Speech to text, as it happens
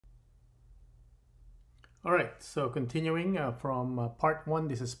All right, so continuing from part one,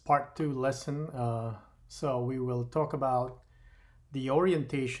 this is part two lesson. So we will talk about the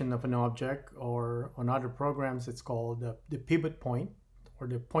orientation of an object, or on other programs, it's called the pivot point or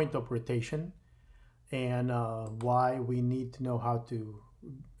the point of rotation, and why we need to know how to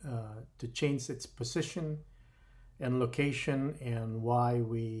change its position and location, and why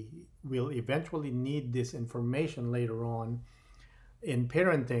we will eventually need this information later on in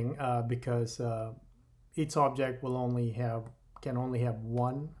parenting, because each object can only have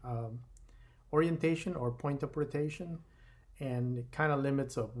one orientation or point of rotation, and it kind of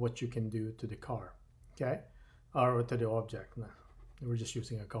limits of what you can do to the car, okay, or to the object. No, we're just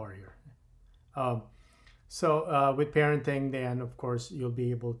using a car here. So with parenting, then of course you'll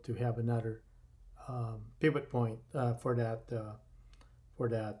be able to have another pivot point for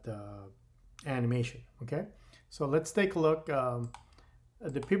that animation. Okay, so let's take a look.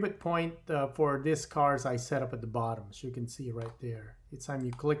 The pivot point for this cars I set up at the bottom, so you can see right there. Each time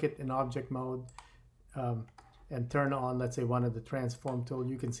you click it in object mode and turn on, let's say, one of the transform tool,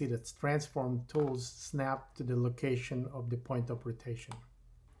 you can see that transform tools snap to the location of the point of rotation.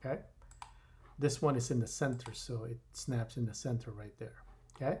 Okay, this one is in the center, so it snaps in the center right there.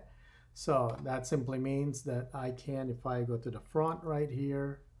 Okay, so that simply means that I can, if I go to the front right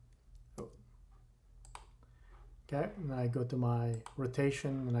here, okay, and I go to my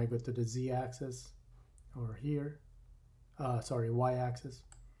rotation and I go to the z-axis, or here, y-axis,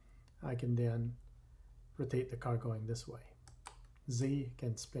 I can then rotate the car going this way. Z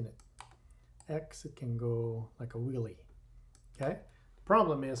can spin it. X, it can go like a wheelie. Okay. The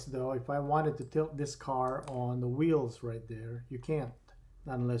problem is, though, if I wanted to tilt this car on the wheels right there, you can't,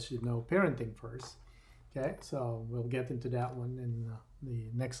 not unless you know parenting first. Okay, so we'll get into that one in the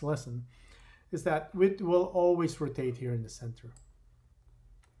next lesson. Is that it will always rotate here in the center.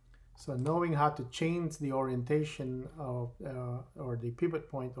 So knowing how to change the orientation of or the pivot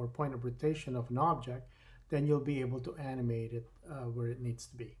point or point of rotation of an object, then you'll be able to animate it where it needs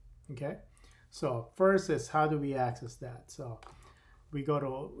to be. Okay, so first is, how do we access that? So we go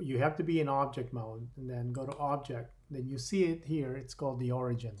to, you have to be in object mode, and then go to object, then you see it here, it's called the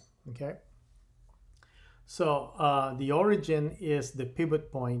origin. Okay, so the origin is the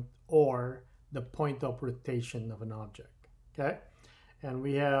pivot point or the point of rotation of an object. Okay, and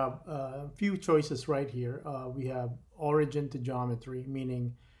we have a few choices right here. We have origin to geometry,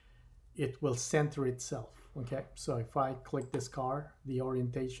 meaning it will center itself. Okay, so if I click this car, the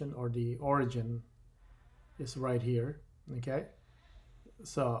orientation or the origin is right here. Okay,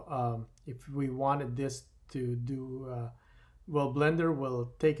 so if we wanted this to do well, Blender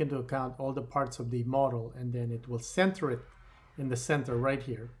will take into account all the parts of the model, and then it will center it in the center right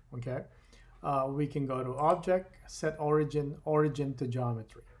here. Okay, we can go to object, set origin, origin to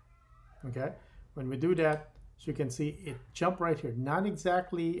geometry. Okay, when we do that, so you can see it jump right here. Not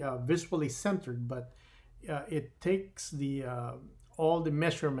exactly visually centered, but it takes the all the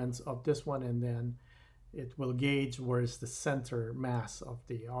measurements of this one, and then it will gauge where is the center mass of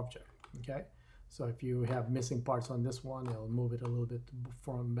the object. Okay, so if you have missing parts on this one, it'll move it a little bit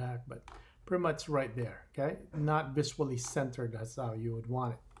from back, but pretty much right there. Okay, not visually centered. That's how you would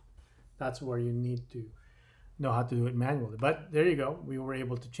want it. That's where you need to know how to do it manually. But there you go. We were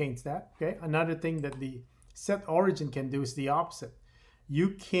able to change that. Okay. Another thing that the set origin can do is the opposite. You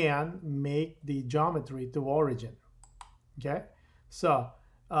can make the geometry to origin. Okay. So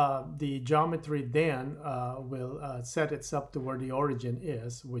the geometry then will set itself to where the origin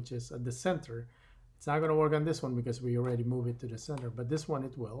is, which is at the center. It's not going to work on this one because we already move it to the center, but this one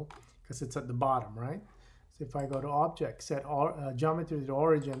it will, because it's at the bottom, right? So if I go to object, set geometry to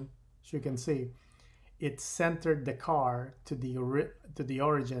origin, so you can see it centered the car to the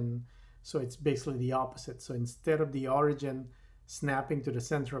origin, so it's basically the opposite. So instead of the origin snapping to the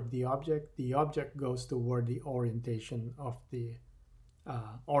center of the object goes to where the orientation of the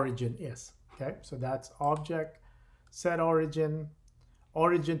origin is. Okay, so that's object, set origin,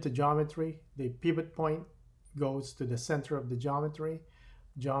 origin to geometry. The pivot point goes to the center of the geometry,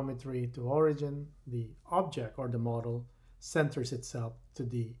 geometry to origin. The object or the model centers itself to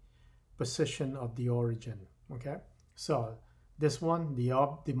the position of the origin. Okay, so this one,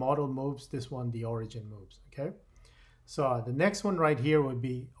 the model moves, this one, the origin moves. Okay, so the next one right here would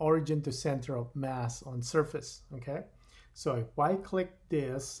be origin to center of mass on surface. Okay, so if I click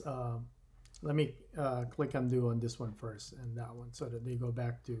this, let me click undo on this one first and that one, so that they go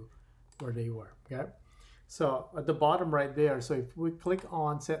back to where they were. Okay, so at the bottom right there, so if we click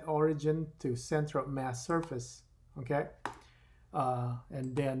on set origin to center of mass surface, okay,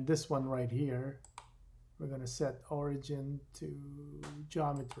 and then this one right here, we're going to set origin to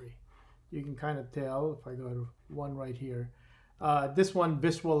geometry. you can kind of tell if I go to one right here. This one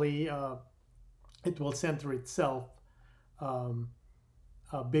visually, it will center itself um,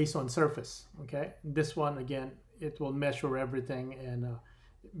 based on surface. Okay, this one again, it will measure everything, and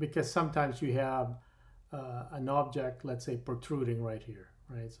because sometimes you have an object, let's say protruding right here,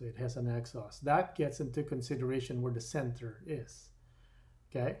 right? So it has an exhaust. That gets into consideration where the center is,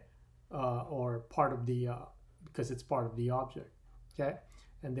 okay, or part of the because it's part of the object, okay,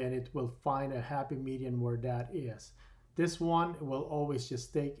 and then it will find a happy median where that is. This one will always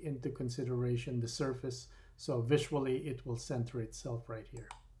just take into consideration the surface, so visually it will center itself right here,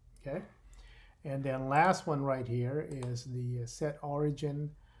 okay. And then last one right here is the set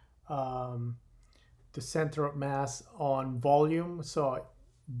origin to center of mass on volume. So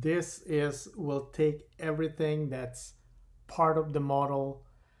this will take everything that's part of the model,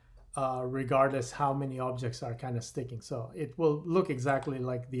 regardless how many objects are kind of sticking. So it will look exactly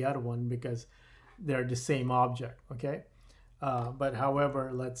like the other one because they're the same object, okay? But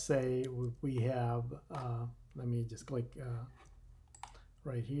however, let's say we have, let me just click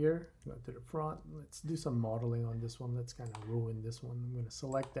right here, go to the front. Let's do some modeling on this one. Let's kind of ruin this one. I'm going to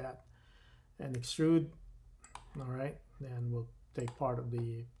select that and extrude. All right, then we'll take part of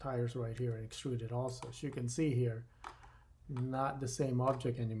the tires right here and extrude it also. As you can see here, not the same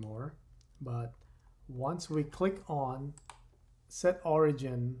object anymore, but once we click on set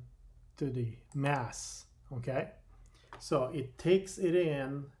origin to the mass, okay, so it takes it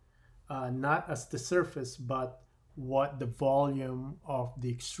in not as the surface, but what the volume of the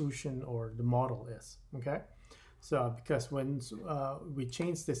extrusion or the model is, okay. So because when we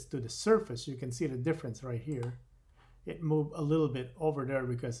change this to the surface, you can see the difference right here. It moved a little bit over there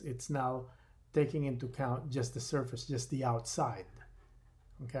because it's now taking into account just the surface, just the outside,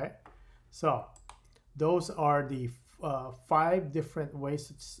 okay. So those are the 5 different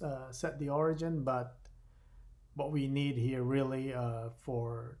ways to set the origin, but what we need here really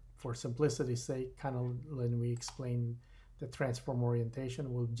for simplicity's sake, kind of when we explain the transform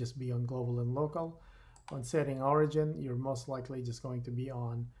orientation, will just be on global and local. On setting origin, you're most likely just going to be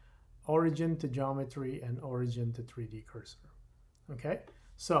on origin to geometry and origin to 3D cursor. Okay,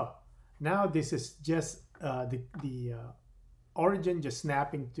 so now this is just the origin just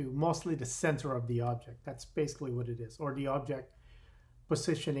snapping to mostly the center of the object. That's basically what it is, or the object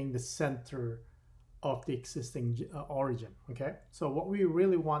positioning the center of the existing origin. Okay, so what we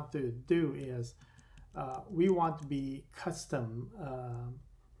really want to do is we want to be custom.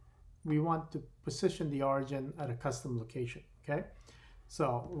 We want to position the origin at a custom location. Okay,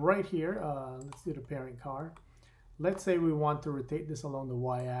 so right here, let's do the parent car. Let's say we want to rotate this along the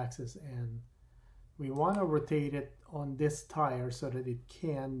y-axis, and we want to rotate it on this tire so that it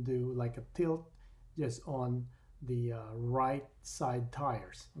can do like a tilt just on the right side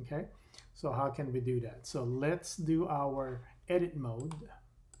tires. Okay, so how can we do that? So let's do our edit mode.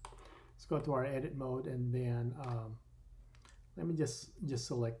 Let's go to our edit mode, and then let me just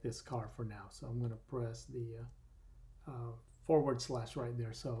select this car for now. So I'm going to press the / right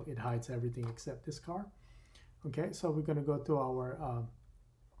there, so it hides everything except this car. Okay, so we're going to go to our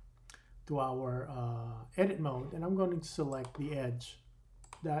edit mode, and I'm going to select the edge,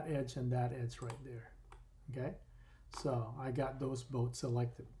 that edge and that edge right there. Okay, so I got those both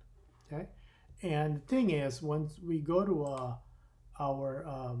selected. Okay, and the thing is, once we go to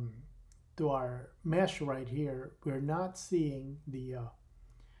our mesh right here, we're not seeing the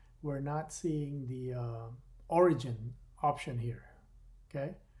origin option here.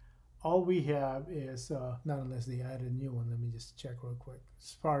 Okay, all we have is not unless they add a new one. Let me just check real quick.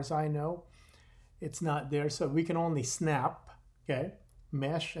 As far as I know, it's not there, so we can only snap. Okay,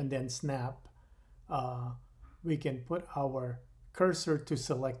 mesh and then snap. We can put our cursor to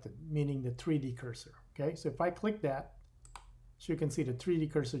selected, meaning the 3D cursor. Okay, so if I click that, so you can see the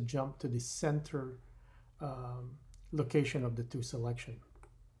 3D cursor jump to the center location of the 2 selection.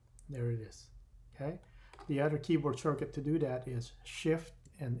 There it is. Okay, the other keyboard shortcut to do that is Shift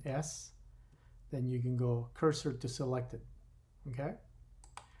and S. Then you can go cursor to selected. Okay,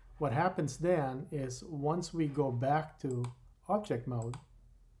 what happens then is once we go back to object mode,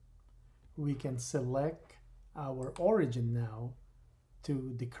 we can select our origin now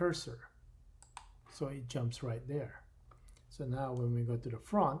to the cursor, so it jumps right there. So now when we go to the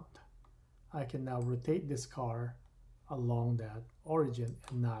front, I can now rotate this car along that origin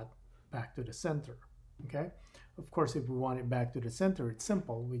and not back to the center. Okay, of course, if we want it back to the center, it's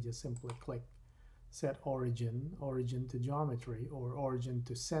simple. We just simply click set origin to geometry, or origin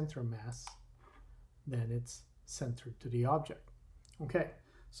to center mass. Then it's centered to the object. Okay,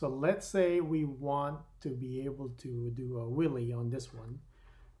 so let's say we want to be able to do a wheelie on this one.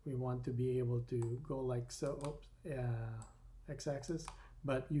 we want to be able to go like so, x-axis,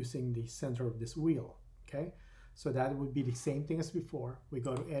 but using the center of this wheel. Okay, so that would be the same thing as before. We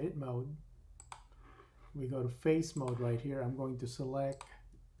go to edit mode, we go to face mode right here. I'm going to select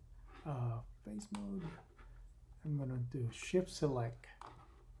face mode. I'm going to do shift select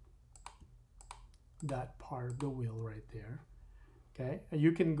that part of the wheel right there. Okay,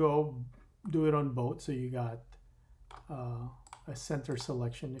 you can go do it on both, so you got a center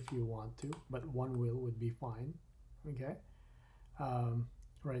selection if you want to, but one wheel would be fine. Okay,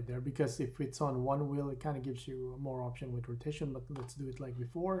 right there, because if it's on one wheel it kind of gives you more option with rotation, but let's do it like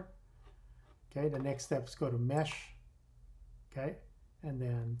before. Okay, the next steps go to mesh, okay, and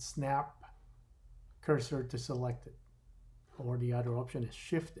then snap cursor to selected, or the other option is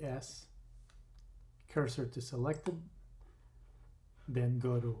shift S, cursor to selected, then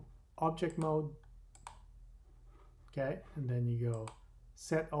go to object mode, okay, and then you go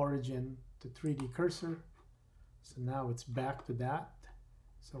set origin to 3D cursor. So now it's back to that.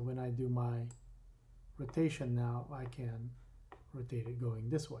 So when I do my rotation now, I can rotate it going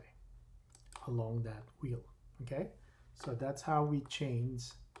this way along that wheel. Okay, so that's how we change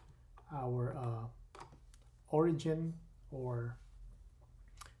our origin or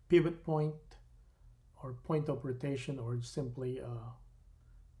pivot point or point of rotation, or simply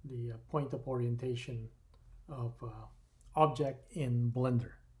the point of orientation of object in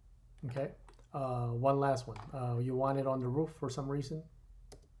Blender. Okay, one last one. You want it on the roof for some reason,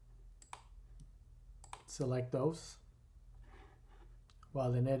 select those.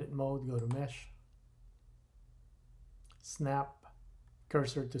 While in edit mode, go to mesh, snap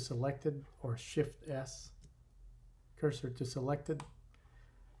cursor to selected, or shift S, cursor to selected,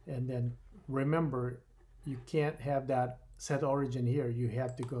 and then remember you can't have that set origin here. You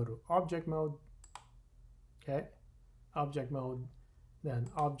have to go to object mode, okay, object mode, then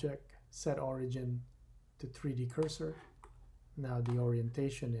object, set origin to 3D cursor. Now the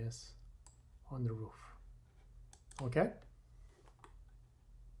orientation is on the roof. Okay.